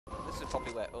is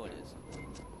probably where Owen is.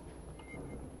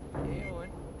 Hey,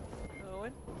 Owen.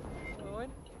 Owen.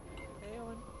 Owen. Hey,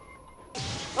 Owen.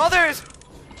 Oh, there he is!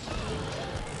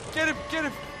 Get him! Get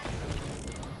him!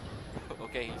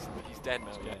 Okay, he's dead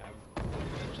now. Yeah, I'm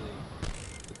actually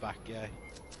the back guy.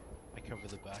 I cover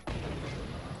the back.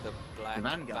 The black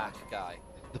man guy. back guy.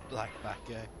 The black back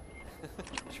guy.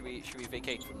 should we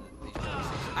vacate from these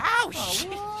conversations? Ow!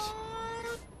 Shit!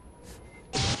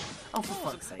 Oh, for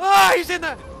fuck's sake. Ah, he's in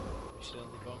there! You still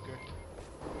in the bunker?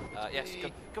 Yes,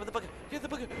 go in the bunker. Get in the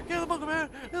bunker. Get in the bunker, man.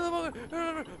 Get in the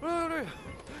bunker.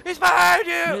 He's behind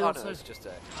you! Yeah, Oh no, it's just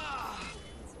a...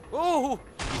 Oh!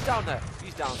 He's down there.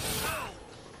 He's down there.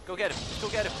 Go get him. Go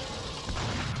get him.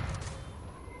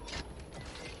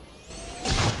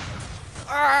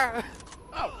 Ah!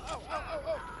 Oh! Oh! Oh! Oh!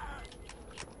 Oh!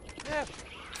 Yeah.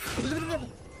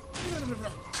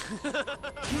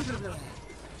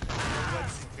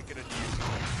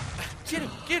 Get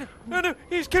him! Get him! No, no!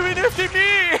 He's coming after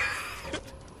me!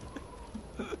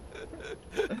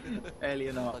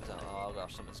 Alien art. Oh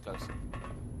gosh, someone's close.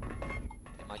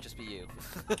 It might just be you.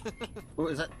 Oh,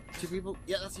 is that two people?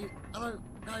 Yeah, that's you. Hello,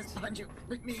 guys, behind you.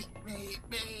 Me.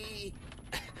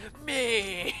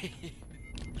 Me!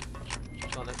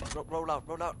 Come on, then. Roll out.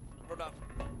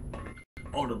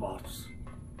 All the bots.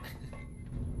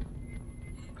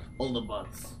 All the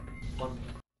bots. One.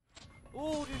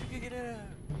 Oh, did you get it?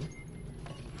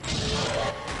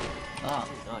 Ah,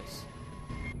 Nice.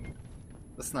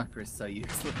 the sniper is so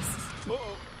useless.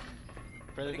 Oh!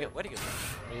 Where'd he go?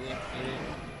 Alien.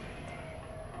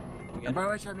 And by the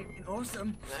way, I'm making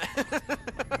awesome.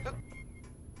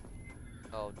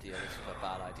 Oh dear, this is a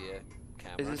bad idea. Is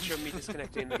Camera. this from me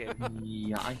disconnecting the game?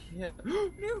 Yeah, I hear.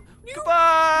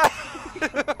 Goodbye!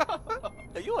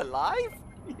 Are you alive?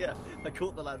 Yeah, I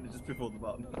caught the ladder just before the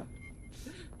button.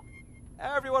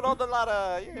 Everyone on the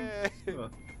ladder! Yeah!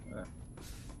 Uh,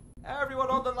 Everyone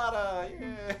on the ladder!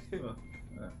 Yeah!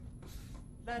 uh.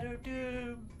 Ladder of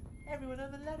doom! Everyone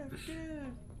on the ladder of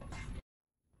doom!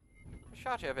 I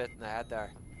shot you a bit in the head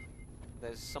there.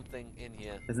 There's something in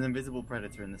here. There's an invisible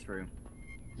predator in this room.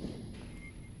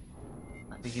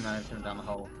 I think he managed to him down the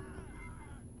hole.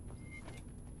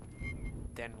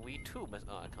 Then we too must.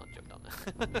 Oh, I can't jump down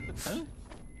there. Huh?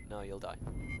 No, you'll die.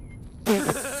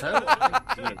 So I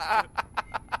did.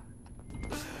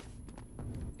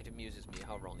 It amuses me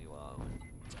how wrong you are. Owen.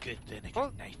 Good, then I Oh.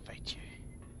 can knife fight you.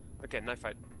 Okay, knife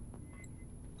fight.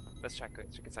 Let's check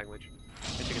it. Chicken sandwich.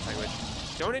 A chicken sandwich.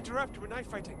 Don't interrupt. We're knife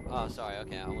fighting. Oh, sorry.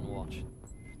 Okay, I want to watch.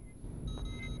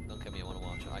 Don't kill me. I want to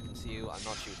watch. I can see you. I'm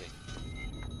not shooting.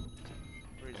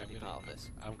 Where is I'll it? be part of this.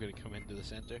 I'm gonna come into the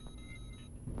center.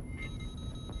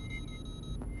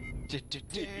 You're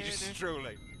just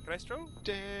strolling. Can I stroll?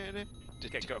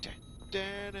 Okay, go.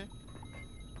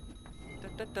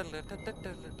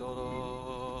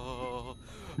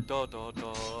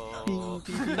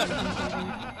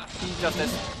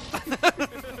 Justice.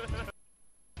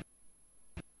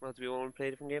 Well, do we want to play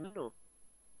a different game? No.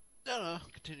 No,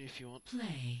 continue if you want.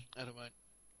 Play. I don't mind.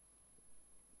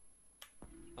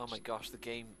 Oh my gosh, the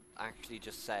game actually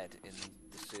just said in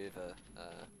the server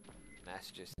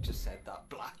messages, just said that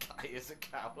black guy is a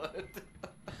coward.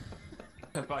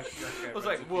 I was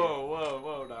like,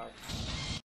 whoa now.